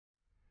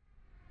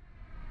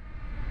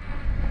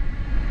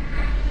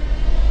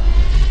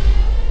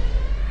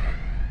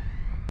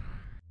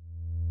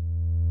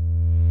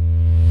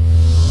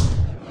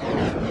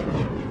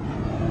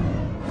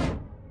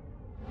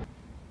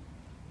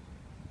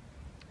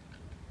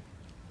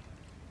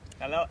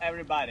Hello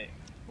everybody,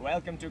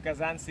 welcome to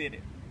Kazan City.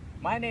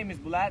 My name is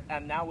Bulat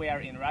and now we are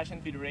in Russian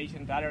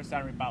Federation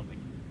Tatarstan Republic.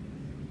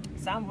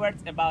 Some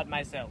words about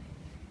myself.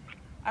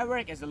 I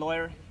work as a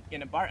lawyer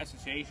in a bar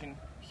association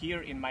here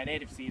in my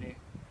native city.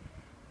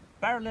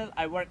 Parallel,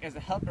 I work as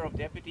a helper of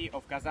deputy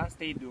of Kazan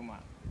State Duma.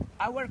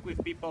 I work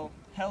with people,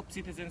 help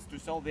citizens to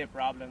solve their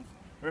problems,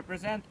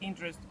 represent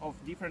interests of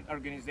different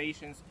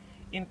organizations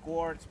in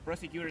courts,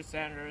 prosecutor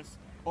centers,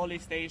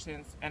 police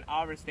stations and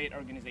other state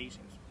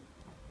organizations.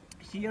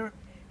 Here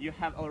you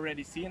have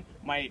already seen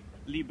my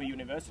Liebe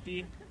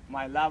University,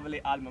 my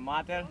lovely alma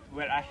mater,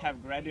 where I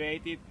have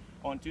graduated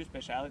on 2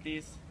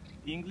 specialties,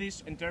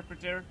 English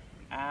interpreter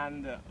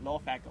and law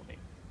faculty.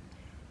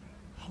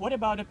 What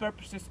about the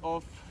purposes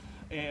of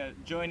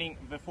joining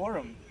the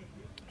forum?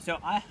 So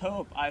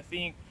I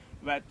think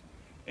that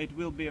it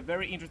will be a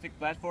very interesting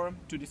platform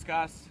to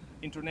discuss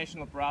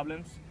international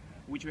problems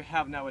which we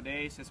have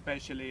nowadays,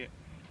 especially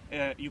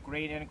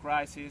Ukrainian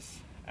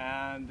crisis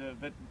and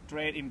the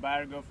trade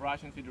embargo of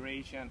Russian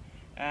Federation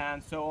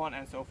and so on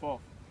and so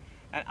forth.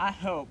 And I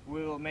hope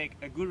we will make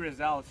a good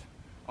result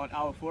on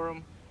our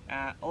forum.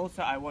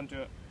 Also I want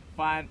to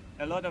find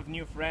a lot of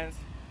new friends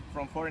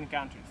from foreign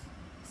countries.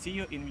 See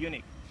you in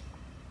Munich.